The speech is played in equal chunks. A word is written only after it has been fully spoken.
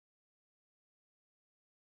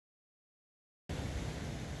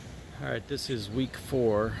All right, this is week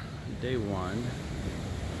 4, day 1,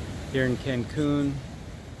 here in Cancun.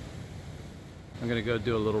 I'm gonna go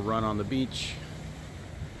do a little run on the beach.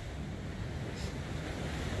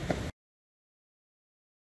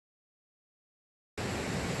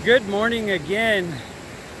 Good morning again.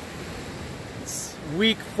 It's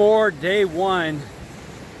week 4, day 1,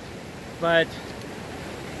 but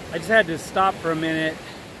I just had to stop for a minute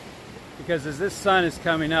because as this sun is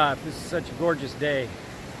coming up, this is such a gorgeous day.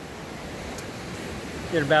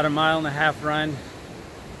 Did about a 1.5 mile run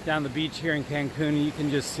down the beach here in Cancun, and you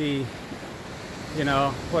can just see, you know,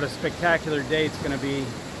 what a spectacular day it's going to be.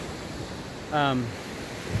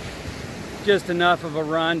 Just enough of a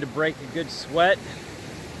run to break a good sweat.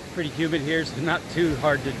 Pretty humid here, so not too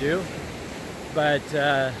hard to do. But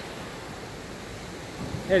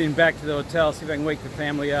heading back to the hotel, see if I can wake the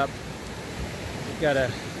family up. We've got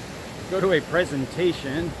to go to a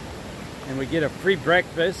presentation, and we get a free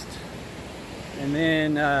breakfast. And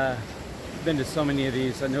then, I've been to so many of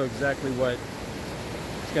these, I know exactly what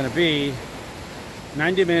it's going to be.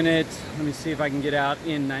 90 minutes. Let me see if I can get out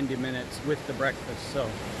in 90 minutes with the breakfast. So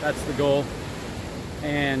that's the goal.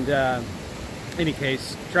 And any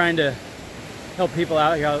case, trying to help people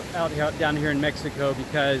out down here in Mexico,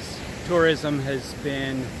 because tourism has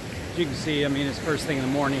been, as you can see, I mean, it's first thing in the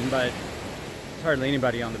morning, but there's hardly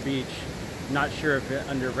anybody on the beach. Not sure if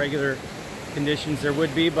under regular conditions there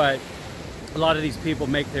would be, but a lot of these people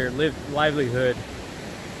make their livelihood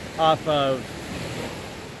off of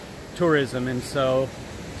tourism, and so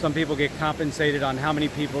some people get compensated on how many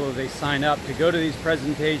people they sign up to go to these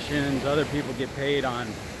presentations. Other people get paid on,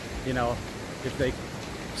 you know, if they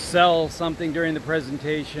sell something during the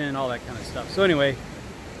presentation, all that kind of stuff. So anyway,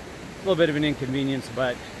 a little bit of an inconvenience,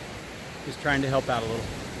 but just trying to help out a little.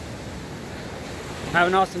 Have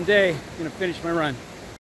an awesome day. Gonna finish my run.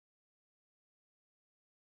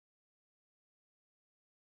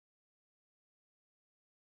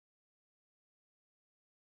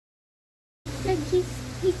 Look,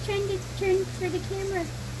 he's trying to turn for the camera.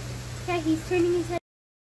 Yeah, he's turning his head.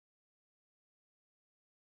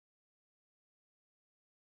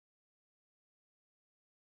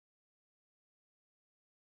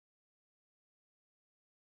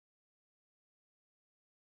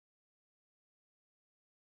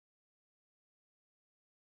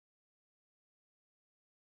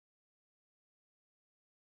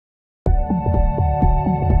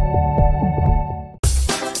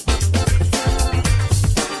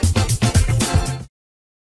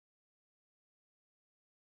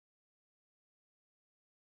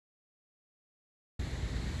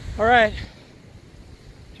 All right,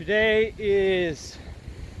 today is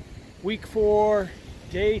week 4,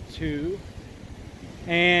 day 2,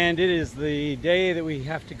 and it is the day that we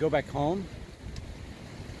have to go back home.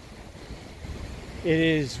 It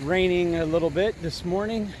is raining a little bit this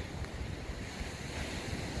morning,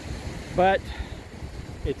 but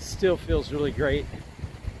it still feels really great.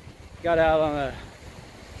 Got out on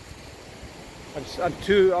I'm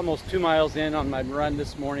almost 2 miles in on my run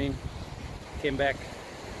this morning. Came back.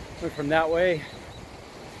 Went from that way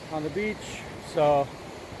on the beach, so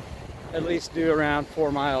at least do around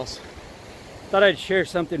 4 miles. Thought I'd share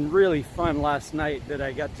something really fun last night that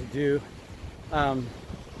I got to do. Of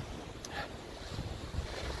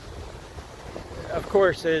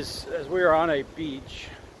course, as we were on a beach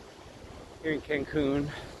here in Cancun,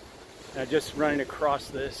 just running across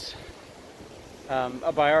this,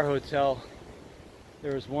 up by our hotel,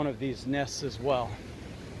 there was one of these nests as well.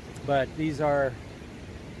 But these are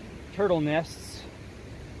turtle nests,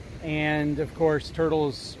 and of course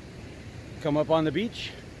turtles come up on the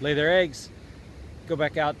beach, lay their eggs, go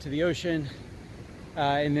back out to the ocean,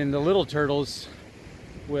 and then the little turtles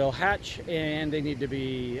will hatch, and they need to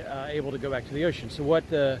be able to go back to the ocean. So what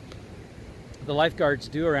the lifeguards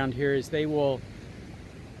do around here is they will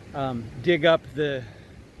dig up the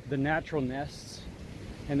natural nests,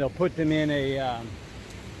 and they'll put them in a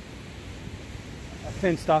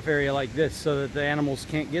fenced off area like this so that the animals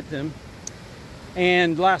can't get them.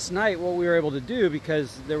 And last night what we were able to do,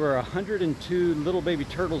 because there were 102 little baby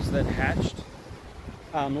turtles that hatched,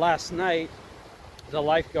 last night the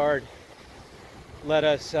lifeguard let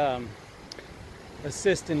us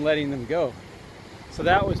assist in letting them go. So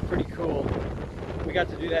that was pretty cool. We got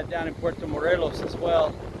to do that down in Puerto Morelos as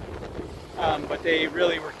well, but they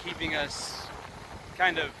really were keeping us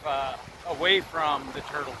kind of away from the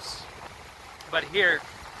turtles. But here,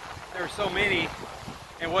 there were so many,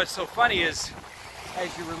 and what's so funny is,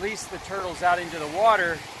 as you release the turtles out into the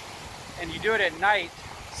water, and you do it at night,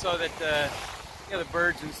 so that the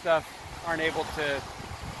birds and stuff aren't able to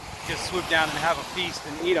just swoop down and have a feast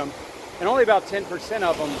and eat them. And only about 10%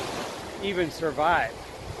 of them even survive,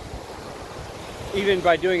 even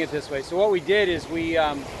by doing it this way. So what we did is we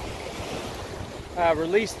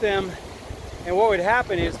released them, and what would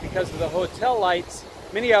happen is, because of the hotel lights,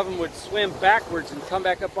 many of them would swim backwards and come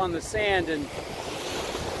back up on the sand and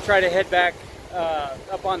try to head back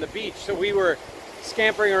up on the beach. So we were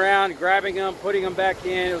scampering around, grabbing them, putting them back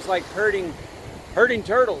in. It was like herding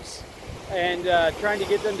turtles and trying to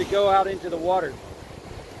get them to go out into the water.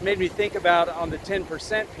 It made me think about, on the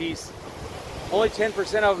 10% piece, only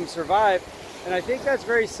 10% of them survive. And I think that's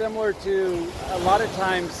very similar to a lot of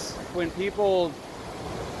times when people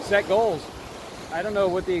set goals. I don't know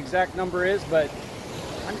what the exact number is, but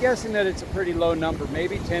I'm guessing that it's a pretty low number.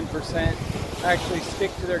 Maybe 10% actually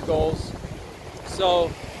stick to their goals.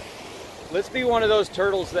 So let's be one of those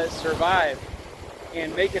turtles that survive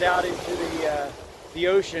and make it out into the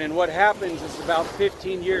ocean. And what happens is, about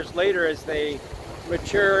 15 years later, as they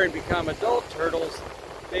mature and become adult turtles,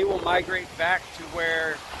 they will migrate back to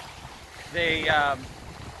where they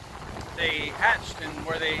hatched and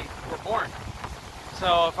where they were born.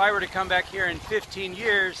 So if I were to come back here in 15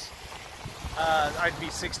 years, I'd be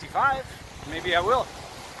 65. Maybe I will.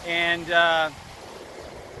 And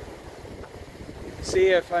see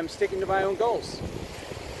if I'm sticking to my own goals.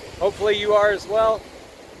 Hopefully you are as well.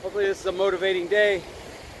 Hopefully this is a motivating day.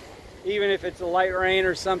 Even if it's a light rain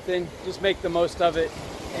or something, just make the most of it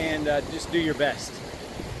and just do your best.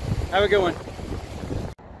 Have a good one.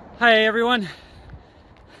 Hi everyone.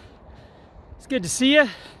 It's good to see you.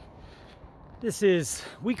 This is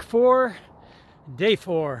week 4, day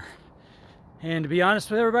 4. And to be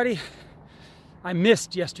honest with everybody, I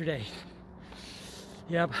missed yesterday.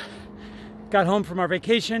 Yep. Got home from our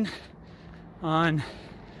vacation on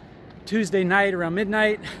Tuesday night around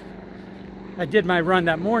midnight. I did my run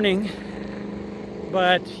that morning,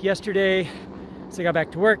 but yesterday, as I got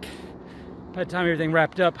back to work, by the time everything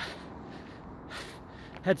wrapped up,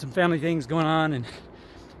 had some family things going on and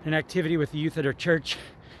an activity with the youth at our church.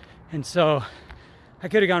 And so I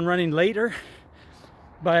could have gone running later,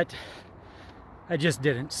 but I just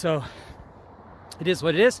didn't. So it is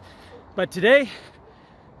what it is. But today,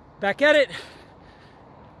 back at it.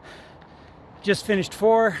 Just finished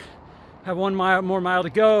 4. Have 1 more mile to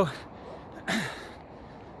go.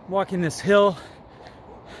 Walking this hill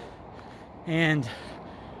and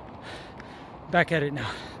back at it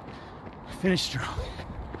now. Finished strong.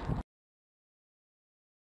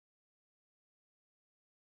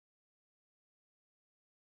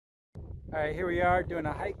 All right, here we are doing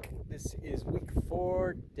a hike. This is week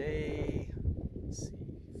 4, day, let's see,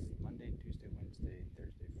 Monday, Tuesday, Wednesday,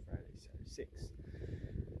 Thursday, Friday, Saturday, 6.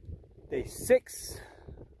 Day 6,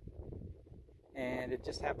 and it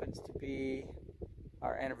just happens to be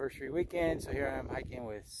our anniversary weekend. So here I am hiking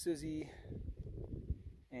with Susie,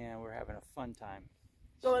 and we're having a fun time.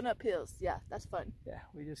 Going up hills, yeah, that's fun. Yeah,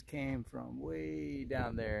 we just came from way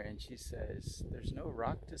down there, and she says, "There's no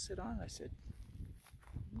rock to sit on?" I said,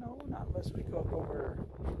 "No, not unless we go up over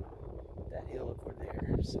that hill over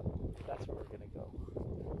there." So that's where we're gonna go.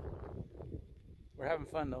 We're having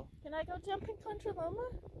fun though. Can I go jump in Contra Loma?